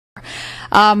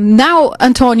Now,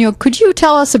 Antonio, could you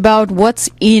tell us about what's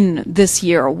in this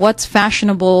year? What's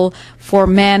fashionable for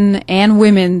men and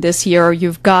women this year?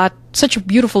 You've got such a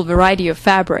beautiful variety of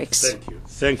fabrics. Thank you.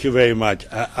 Thank you very much.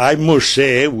 I must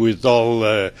say, with all,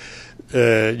 that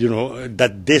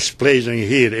this place in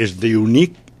here is the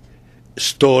unique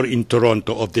store in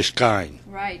Toronto of this kind.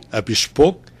 Right. A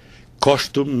bespoke,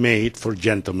 custom-made for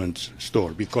gentlemen's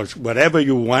store, because whatever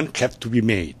you want have to be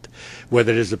made.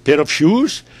 Whether it's a pair of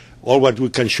shoes, or what we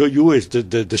can show you is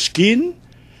the skin,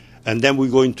 and then we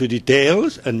go into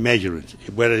details and measurements.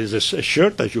 Whether it's a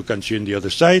shirt, as you can see on the other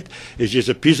side, it's just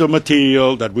a piece of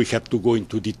material that we have to go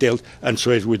into details, and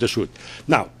so is with the suit.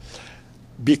 Now,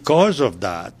 because of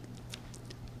that,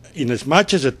 in as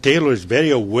much as a tailor is very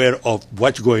aware of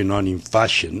what's going on in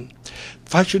fashion,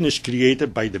 fashion is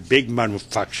created by the big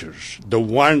manufacturers, the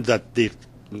ones that they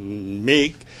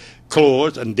make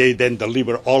clothes and they then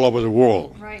deliver all over the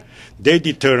world. Right. They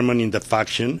determine in the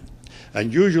fashion,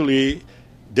 and usually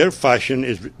their fashion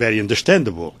is very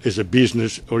understandable, is a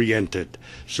business oriented.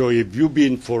 So if you've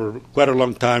been for quite a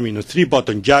long time in a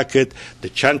 3-button jacket, the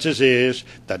chances is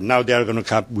that now they are going to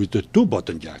come with a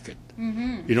 2-button jacket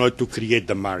in order to create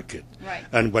the market. Right.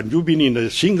 And when you've been in a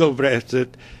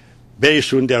single-breasted, very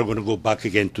soon they are going to go back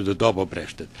again to the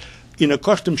double-breasted. In a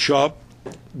custom shop,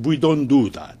 we don't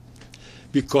do that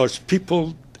because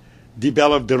people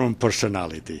develop their own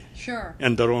personality. Sure.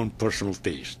 And their own personal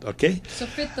taste, okay? So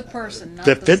fit the person, not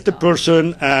They the fit the style.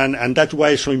 person, and that's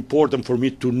why it's so important for me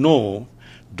to know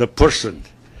the person,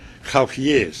 how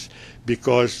he is,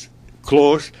 because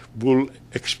clothes will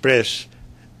express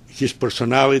his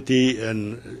personality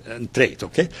and trait,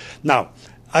 okay? Now,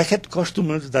 I had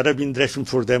customers that have been dressing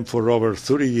for them for over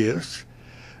 30 years,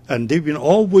 and they've been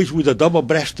always with a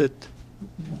double-breasted,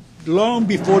 long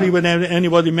before even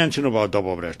anybody mentioned about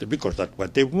double-breasted, because that's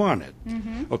what they wanted,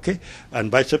 okay?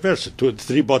 And vice versa. To a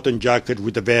 3-button jacket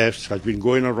with a vest has been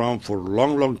going around for a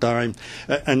long, long time,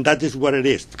 and that is what it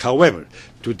is. However,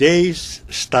 today's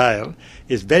style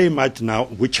is very much now,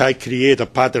 which I create a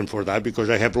pattern for that because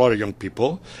I have a lot of young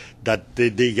people that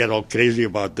they get all crazy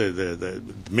about the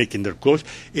making their clothes,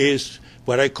 is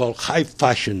what I call high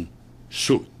fashion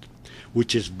suit,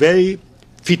 which is very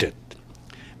fitted.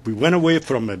 We went away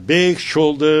from a big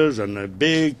shoulders and a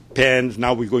big pants.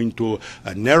 Now we're going to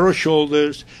a narrow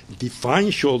shoulders,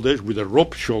 defined shoulders with a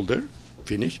rope shoulder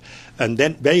finish, and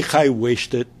then very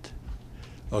high-waisted,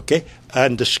 okay?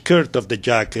 And the skirt of the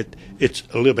jacket, it's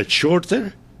a little bit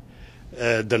shorter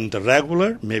than the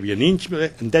regular, maybe an inch,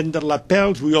 and then the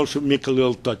lapels, we also make a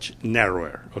little touch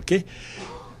narrower, okay?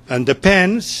 And the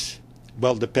pants,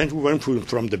 well, the pants we went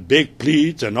from the big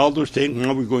pleats and all those things.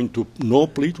 Now we're going to no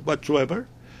pleats whatsoever,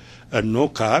 and no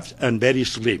cuffs, and very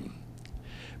slim.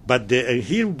 But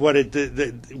here,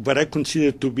 what I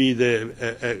consider to be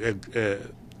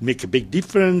make a big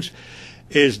difference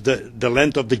is the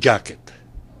length of the jacket.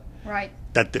 Right.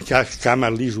 That the jacket come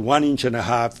at least 1.5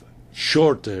 inches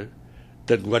shorter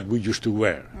than what we used to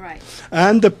wear. Right.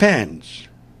 And the pants.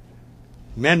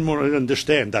 Men more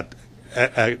understand that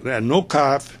a no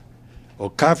cuff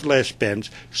or cuffless pants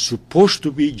supposed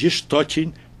to be just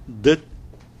touching the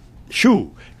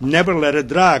shoe. Never let it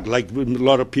drag like a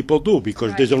lot of people do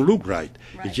because it doesn't look right.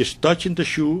 It's just touching the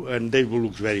shoe and they will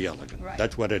look very elegant. Right.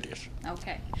 That's what it is.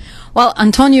 Okay. Well,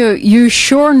 Antonio, you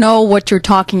sure know what you're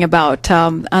talking about.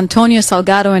 Antonio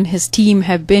Salgado and his team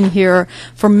have been here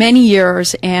for many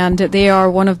years, and they are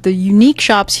one of the unique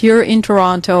shops here in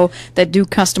Toronto that do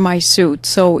customized suits.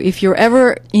 So if you're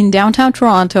ever in downtown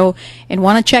Toronto and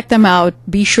want to check them out,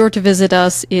 be sure to visit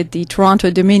us at the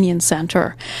Toronto Dominion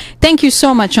Center. Thank you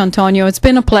so much, Antonio. It's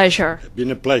been a pleasure. It's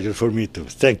been a pleasure for me too.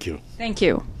 Thank you. Thank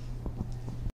you.